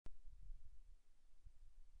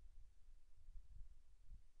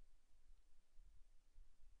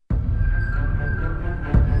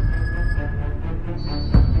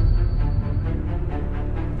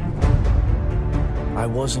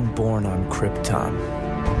wasn't born on Krypton.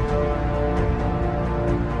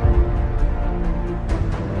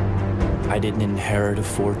 I didn't inherit a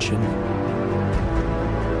fortune.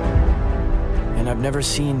 And I've never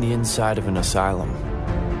seen the inside of an asylum.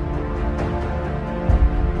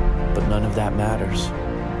 But none of that matters.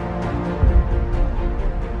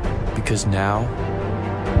 Because now,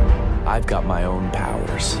 I've got my own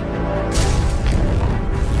powers.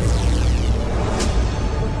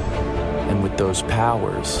 And with those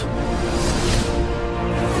powers,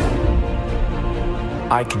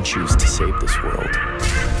 I can choose to save this world.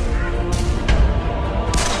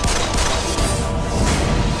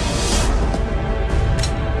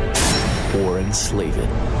 Or enslave it.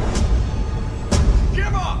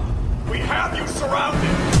 Give up! We have you surrounded!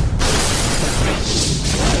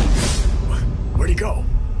 Where'd he go?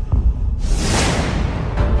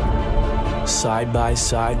 Side by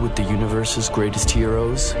side with the universe's greatest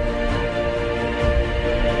heroes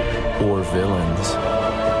or villains.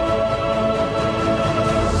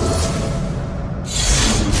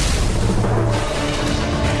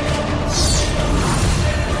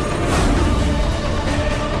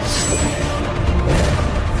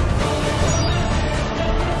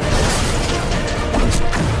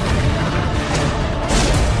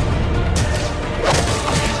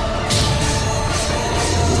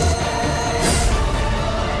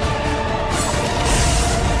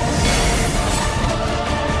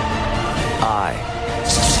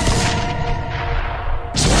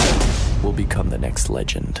 Will become the next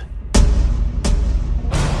legend.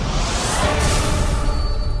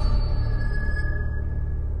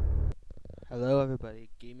 Hello everybody,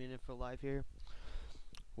 Gaming Info Live here.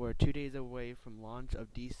 We're 2 days away from launch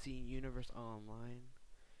of DC Universe Online,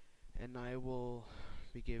 and I will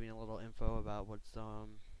be giving a little info about what's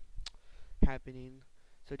happening.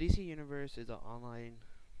 So DC Universe is it's a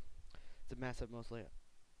massive, mostly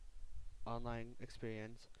online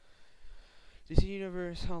experience. DC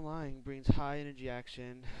Universe Online brings high energy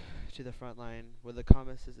action to the front line, where the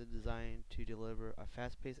combat system is designed to deliver a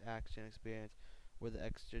fast-paced action experience with the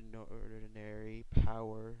extraordinary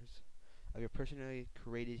powers of your personally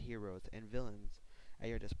created heroes and villains at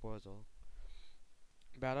your disposal.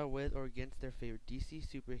 Battle with or against their favorite DC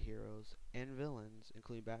superheroes and villains,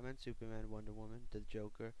 including Batman, Superman, Wonder Woman, the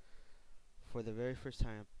Joker. For the very first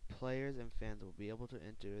time, players and fans will be able to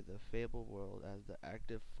enter the fabled world as the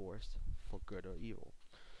active force for good or evil.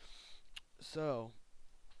 So,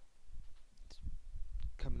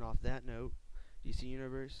 coming off that note, DC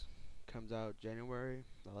Universe comes out January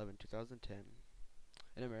 11, 2010.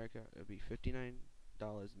 In America, it'll be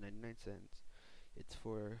 $59.99. It's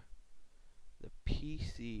for the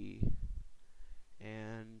PC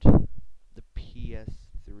and the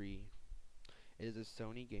PS3. It is a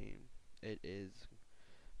Sony game. It is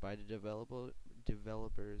by the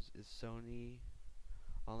developers is Sony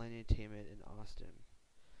Online Entertainment in Austin.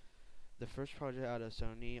 The first project out of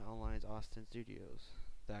Sony Online's Austin Studios.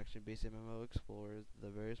 The action-based MMO explores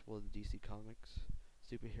the various worlds of DC Comics,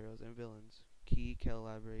 superheroes, and villains. Key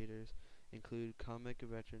collaborators include comic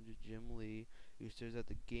veteran Jim Lee, who serves as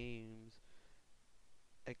the game's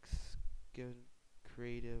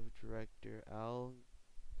creative director, Al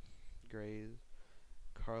Graves,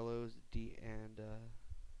 Carlos D. and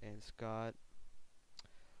Scott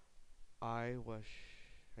I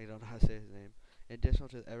don't know how to say his name. In addition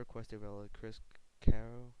to the EverQuest developer Chris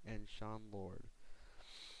Caro and Sean Lord.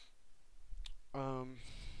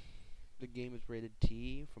 The game is rated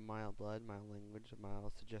T for mild blood, mild language,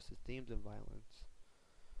 mild suggested themes, and violence.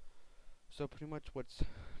 So pretty much what's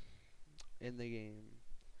in the game.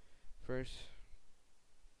 First,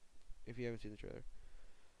 if you haven't seen the trailer,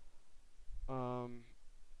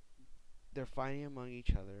 they're fighting among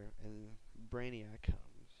each other, and Brainiac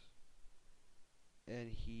comes,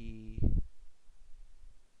 and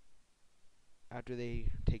after they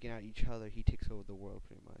taken out each other, he takes over the world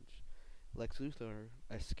pretty much. Lex Luthor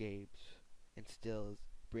escapes and steals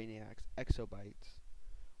Brainiac's exobites,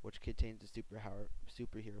 which contains the superhero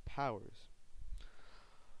powers.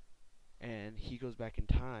 And he goes back in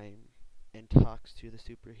time and talks to the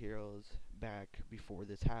superheroes back before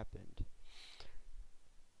this happened.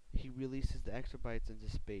 He releases the exobites into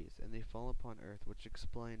space, and they fall upon Earth, which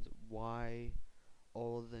explains why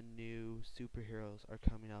all of the new superheroes are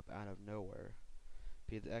coming up out of nowhere.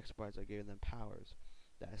 Because the exobites are giving them powers.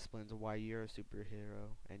 That explains why you're a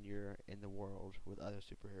superhero and you're in the world with other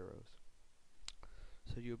superheroes.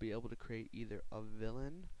 So you'll be able to create either a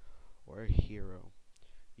villain or a hero.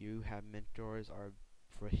 You have mentors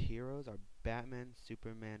for heroes are Batman,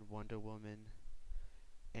 Superman, Wonder Woman,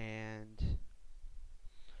 and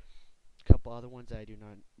a couple other ones that I do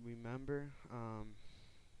not remember.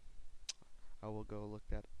 I will go look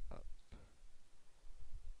that up.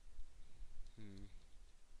 Hmm.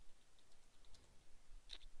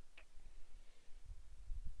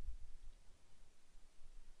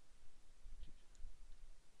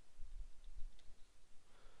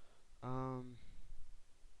 Um,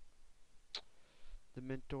 the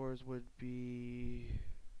mentors would be.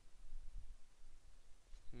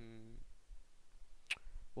 Hmm.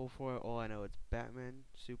 Well, for all I know, it's Batman,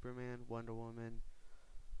 Superman, Wonder Woman,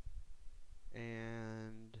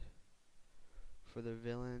 and for the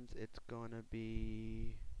villains, it's gonna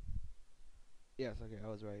be. Yes, okay, I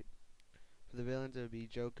was right. For the villains, it would be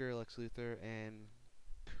Joker, Lex Luthor, and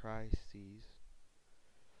Crises.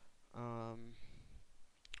 Um,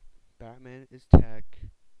 Batman is tech,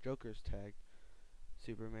 Joker's tech,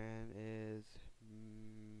 Superman is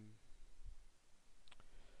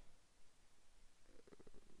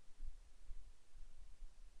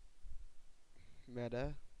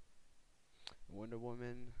meta, Wonder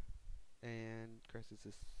Woman, and Crisis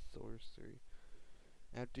is sorcery.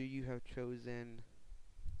 After you have chosen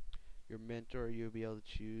your mentor, you'll be able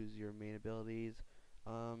to choose your main abilities.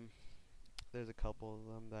 Um, there's a couple of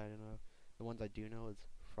them that I don't know. The ones I do know is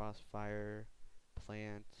Frost, Fire,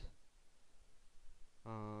 Plant.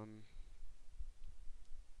 Um,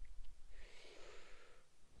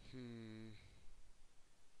 hmm.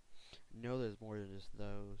 No, there's more than just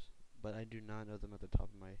those, but I do not know them at the top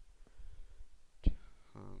of my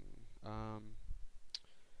tongue.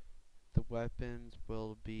 The weapons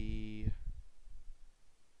will be.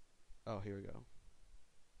 Oh, here we go.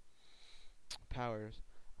 Powers.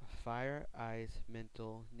 Fire, ice,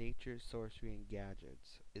 mental, nature, sorcery, and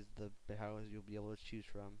gadgets is the powers you'll be able to choose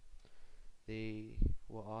from. They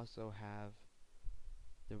will also have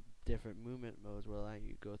the different movement modes will allow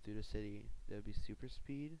you to go through the city. There'll be super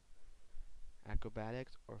speed,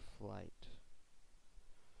 acrobatics, or flight.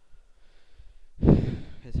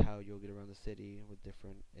 Is how you'll get around the city with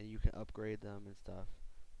different, and you can upgrade them and stuff.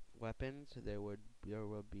 Weapons, there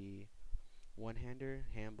will be one-hander,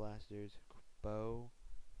 hand blasters, bow,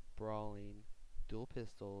 brawling, dual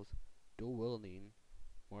pistols, dual wielding,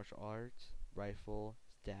 martial arts, rifle,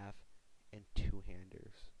 staff, and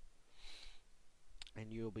two-handers.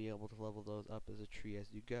 And you'll be able to level those up as a tree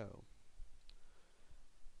as you go.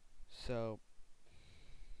 So,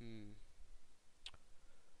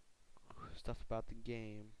 stuff about the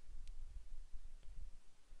game.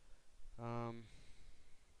 Um,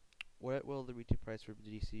 what will the retail price for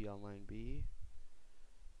DC Online be?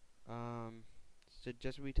 So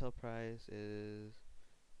just retail price is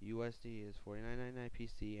USD is $49.99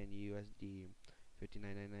 PC and USD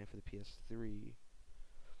 $59.99 for the PS3.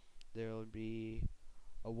 There will be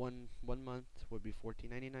a one month would be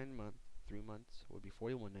 $14.99 a month. 3 months would be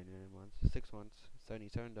 $41.99 a month. 6 months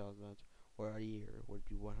 $77 a month, or a year would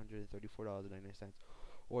be $134.99.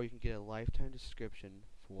 Or you can get a lifetime subscription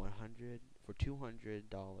for $200,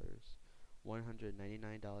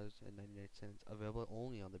 $199.99, available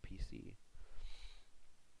only on the PC.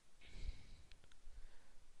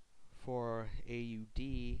 For AUD,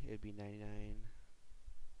 it'd be 99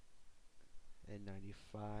 and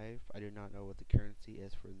 95. I do not know what the currency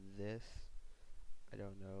is for this. I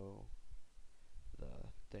don't know the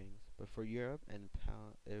things. But for Europe and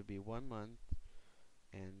pound, it would be 1 month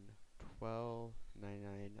and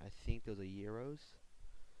 12.99. I think those are euros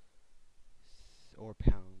or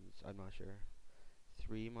pounds. I'm not sure.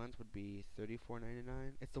 3 months would be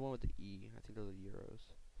 34.99. It's the one with the E. I think those are euros.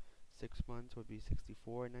 6 months would be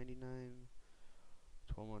 64.99.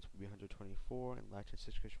 12 months would be 124, and lifetime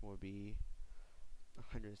subscription would be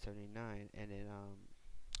 179. And in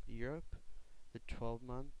Europe, the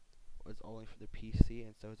 12-month was only for the PC,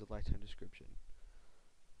 and so is the lifetime subscription.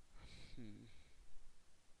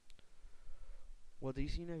 Will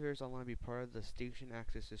DC Universe Online be part of the Station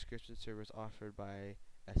Access subscription service offered by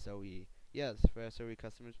SOE? Yes, for SOE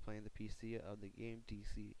customers playing the PC of the game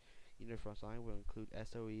DC Universe Online will include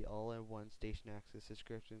SOE all-in-one Station Access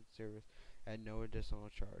subscription service at no additional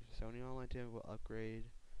charge. Sony Online 10 will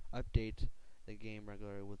update the game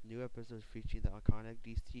regularly with new episodes featuring the iconic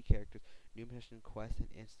DC characters, new mission quests, and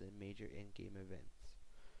instant major in-game events.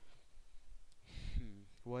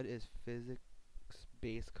 What is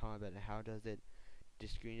physics-based combat and how does it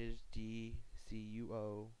distinguish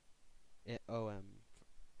DCUOM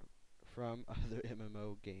from other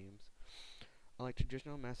MMO games? Unlike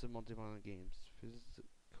traditional massive multiplayer games,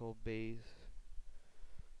 physical-based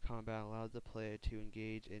combat allows the player to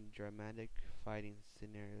engage in dramatic fighting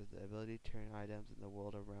scenarios. The ability to turn items in the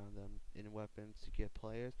world around them into weapons to give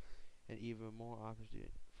players an even more opportunity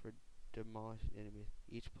for demolishing enemies.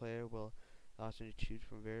 Each player will allows you to choose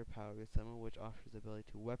from various powers, some of which offers the ability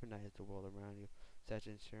to weaponize the world around you, such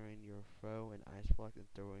as ensuring your foe an ice block and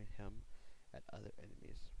throwing him at other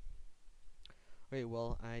enemies. Okay,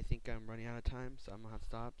 well, I think I'm running out of time, so I'm gonna have to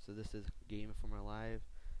stop. So this is Game for My Live,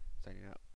 signing out.